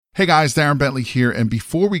Hey guys, Darren Bentley here, and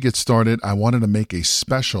before we get started, I wanted to make a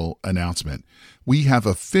special announcement. We have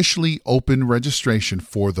officially opened registration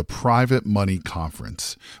for the Private Money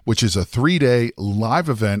Conference, which is a 3-day live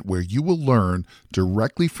event where you will learn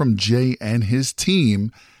directly from Jay and his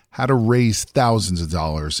team how to raise thousands of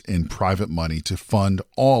dollars in private money to fund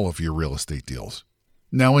all of your real estate deals.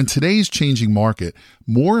 Now, in today's changing market,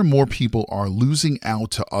 more and more people are losing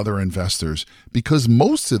out to other investors because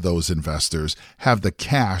most of those investors have the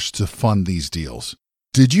cash to fund these deals.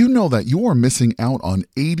 Did you know that you are missing out on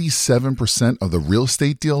 87% of the real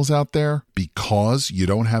estate deals out there because you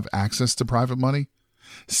don't have access to private money?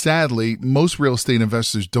 Sadly, most real estate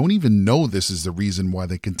investors don't even know this is the reason why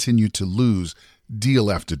they continue to lose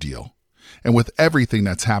deal after deal. And with everything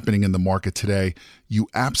that's happening in the market today, you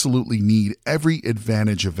absolutely need every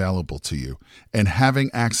advantage available to you. And having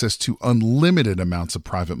access to unlimited amounts of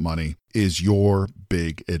private money is your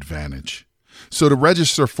big advantage. So to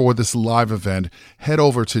register for this live event, head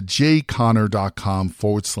over to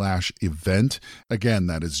jayconner.com/event. Again,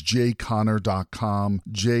 that is jayconner.com,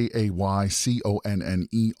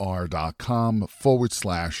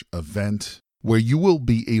 jayconner.com/event, where you will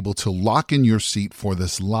be able to lock in your seat for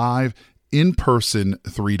this live in-person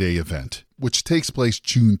 3-day event, which takes place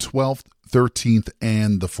June 12th, 13th,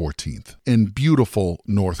 and the 14th in beautiful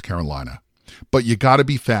North Carolina. But you got to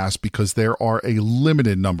be fast because there are a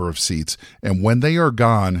limited number of seats, and when they are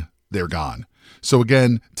gone, they're gone. So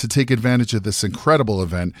again, to take advantage of this incredible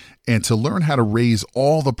event and to learn how to raise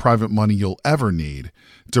all the private money you'll ever need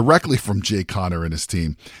directly from Jay Conner and his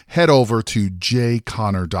team, head over to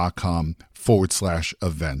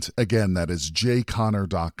jayconner.com/event. Again, that is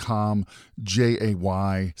jayconner.com,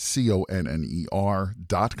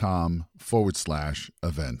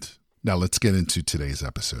 jayconner.com/event. Now let's get into today's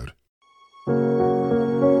episode.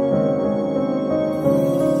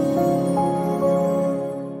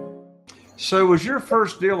 So was your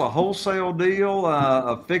first deal a wholesale deal,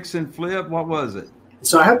 a fix and flip? What was it?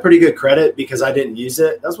 So I had pretty good credit because I didn't use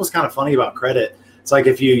it. That's what's kind of funny about credit. It's like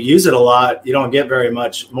if you use it a lot, you don't get very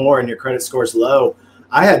much more and your credit score is low.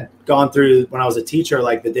 I had gone through, when I was a teacher,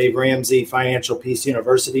 like the Dave Ramsey Financial Peace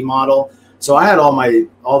University model. So I had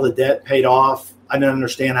all the debt paid off. I didn't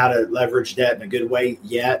understand how to leverage debt in a good way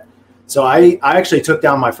yet. So I actually took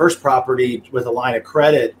down my first property with a line of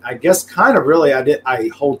credit. I guess kind of really I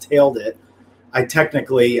wholetailed it. I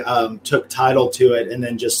technically took title to it and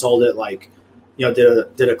then just sold it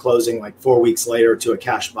did a closing like 4 weeks later to a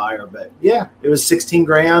cash buyer. But yeah, it was 16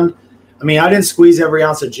 grand. I mean, I didn't squeeze every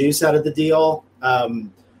ounce of juice out of the deal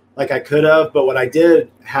like I could have. But what I did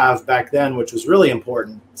have back then, which was really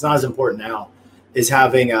important, it's not as important now, is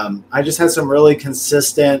having I just had some really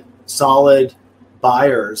consistent, solid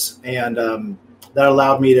buyers. And that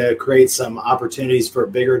allowed me to create some opportunities for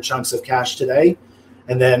bigger chunks of cash today.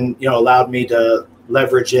 And then, allowed me to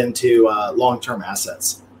leverage into long-term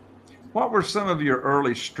assets. What were some of your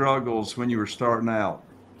early struggles when you were starting out?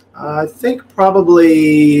 I think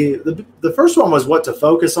probably the first one was what to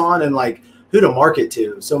focus on and like who to market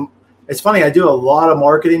to. So it's funny, I do a lot of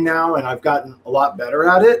marketing now and I've gotten a lot better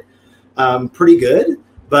at it, pretty good.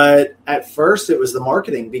 But at first it was the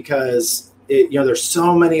marketing because there's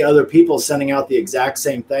so many other people sending out the exact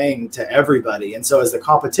same thing to everybody. And so as the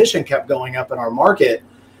competition kept going up in our market,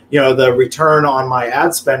 the return on my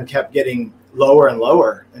ad spend kept getting lower and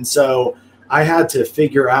lower. And so I had to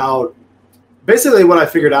figure out, basically what I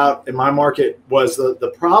figured out in my market was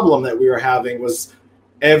the problem that we were having was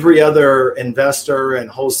every other investor and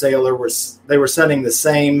wholesaler they were sending the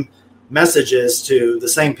same messages to the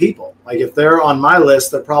same people. Like if they're on my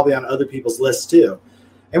list, they're probably on other people's lists too.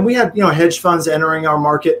 And we had, hedge funds entering our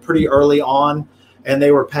market pretty early on, and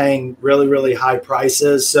they were paying really, really high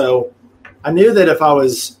prices. So I knew that if I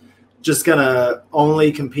was just going to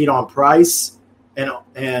only compete on price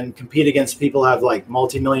and compete against people who have like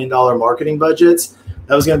multi-million-dollar marketing budgets,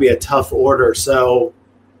 that was going to be a tough order. So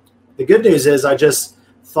the good news is I just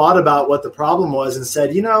thought about what the problem was and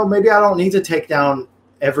said, maybe I don't need to take down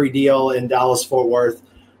every deal in Dallas-Fort Worth.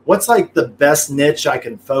 What's like the best niche I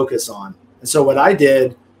can focus on? And so what I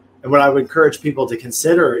did, and what I would encourage people to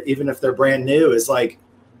consider, even if they're brand new, is like,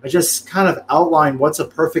 I just kind of outlined what's a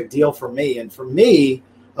perfect deal for me. And for me,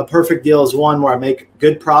 a perfect deal is one where I make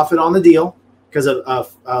good profit on the deal, because a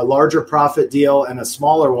larger profit deal and a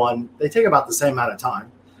smaller one, they take about the same amount of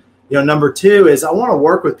time. Number two is I want to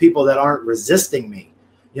work with people that aren't resisting me.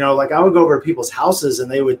 Like I would go over to people's houses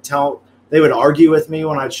and they would argue with me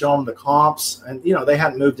when I'd show them the comps. And, they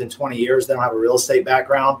hadn't moved in 20 years. They don't have a real estate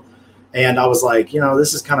background. And I was like,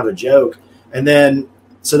 this is kind of a joke. And then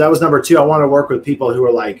So that was number two. I wanted to work with people who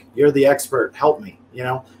were like, you're the expert, help me, you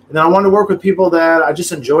know? And then I wanted to work with people that I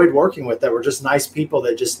just enjoyed working with, that were just nice people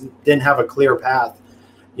that just didn't have a clear path.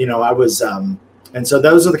 You know, I was, and so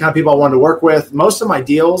those are the kind of people I wanted to work with. Most of my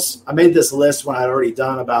deals, I made this list when I'd already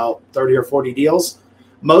done about 30 or 40 deals.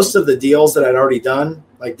 Most of the deals that I'd already done,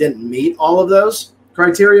 like, didn't meet all of those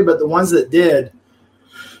criteria, but the ones that did,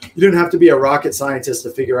 you didn't have to be a rocket scientist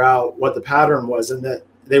to figure out what the pattern was, and that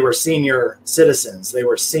they were senior citizens, they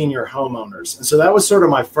were senior homeowners. And so that was sort of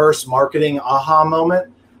my first marketing aha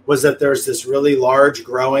moment, was that there's this really large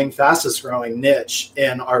growing, fastest growing niche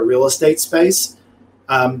in our real estate space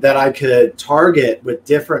that I could target with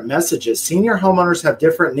different messages. Senior homeowners have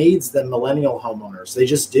different needs than millennial homeowners. They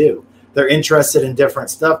just do. They're interested in different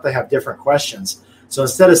stuff. They have different questions. So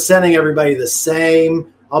instead of sending everybody the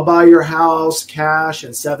same, I'll buy your house cash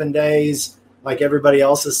in 7 days, like everybody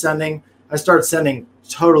else is sending, I started sending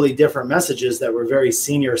totally different messages that were very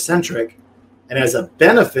senior centric. And as a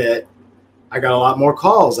benefit, I got a lot more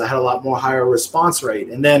calls. I had a lot more higher response rate.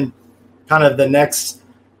 And then kind of the next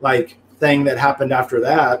like thing that happened after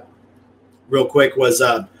that real quick was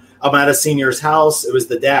I'm at a senior's house. It was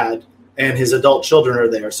the dad and his adult children are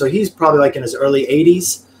there. So he's probably like in his early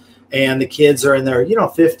 80s and the kids are in their,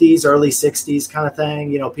 50s, early 60s kind of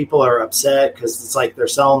thing. People are upset because it's like they're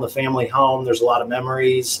selling the family home. There's a lot of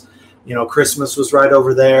memories. Christmas was right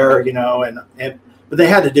over there, but they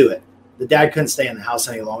had to do it. The dad couldn't stay in the house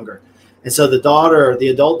any longer. And so the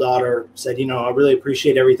adult daughter said, I really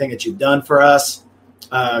appreciate everything that you've done for us.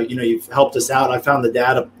 You've helped us out. I found the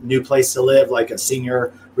dad a new place to live, like a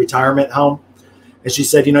senior retirement home. And she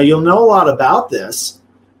said, you'll know a lot about this.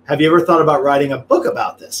 Have you ever thought about writing a book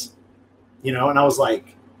about this? And I was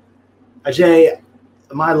like, Ajay,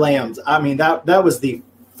 my lambs. I mean, that was the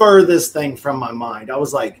furthest thing from my mind. I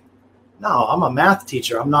was like, no, I'm a math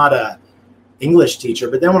teacher. I'm not a English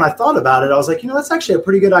teacher. But then when I thought about it, I was like, that's actually a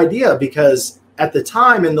pretty good idea, because at the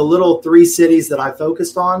time in the little 3 cities that I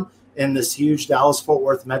focused on in this huge Dallas-Fort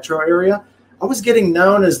Worth metro area, I was getting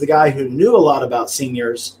known as the guy who knew a lot about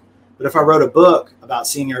seniors. But if I wrote a book about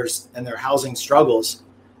seniors and their housing struggles,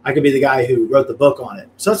 I could be the guy who wrote the book on it.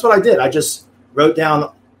 So that's what I did. I just wrote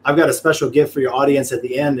down, I've got a special gift for your audience at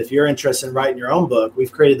the end. If you're interested in writing your own book,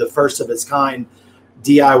 we've created the first of its kind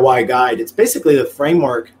DIY guide. It's basically the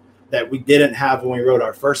framework that we didn't have when we wrote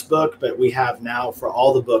our first book, but we have now for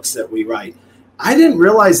all the books that we write. I didn't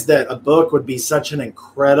realize that a book would be such an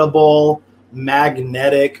incredible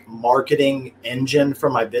magnetic marketing engine for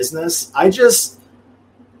my business.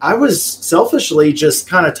 I was selfishly just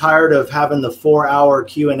kind of tired of having the 4-hour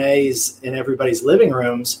Q&As in everybody's living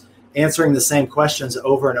rooms, answering the same questions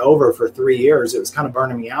over and over for 3 years. It was kind of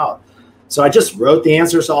burning me out. So I just wrote the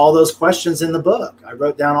answers to all those questions in the book. I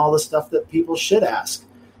wrote down all the stuff that people should ask.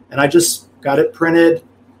 And I just got it printed.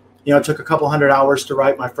 It took a couple 100 hours to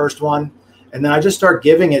write my first one. And then I just started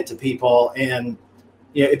giving it to people. And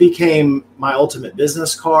it became my ultimate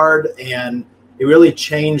business card. And it really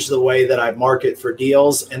changed the way that I market for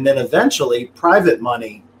deals. And then eventually private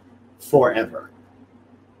money forever.